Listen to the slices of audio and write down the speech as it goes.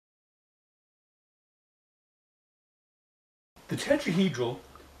The tetrahedral,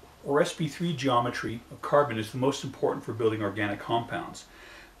 or sp3 geometry of carbon, is the most important for building organic compounds.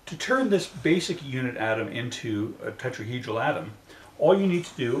 To turn this basic unit atom into a tetrahedral atom, all you need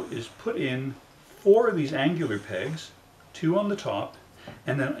to do is put in 4 of these angular pegs, 2 on the top,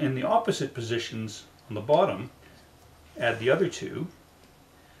 and then in the opposite positions on the bottom, add the other 2,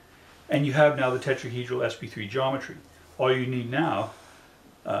 and you have now the tetrahedral sp3 geometry. All you need now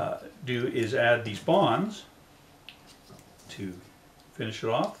do is add these bonds to finish it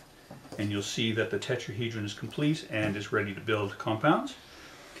off, and you'll see that the tetrahedron is complete and is ready to build compounds.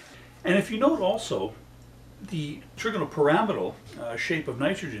 And if you note also, the trigonal pyramidal shape of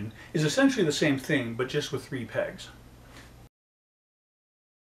nitrogen is essentially the same thing, but just with 3 pegs.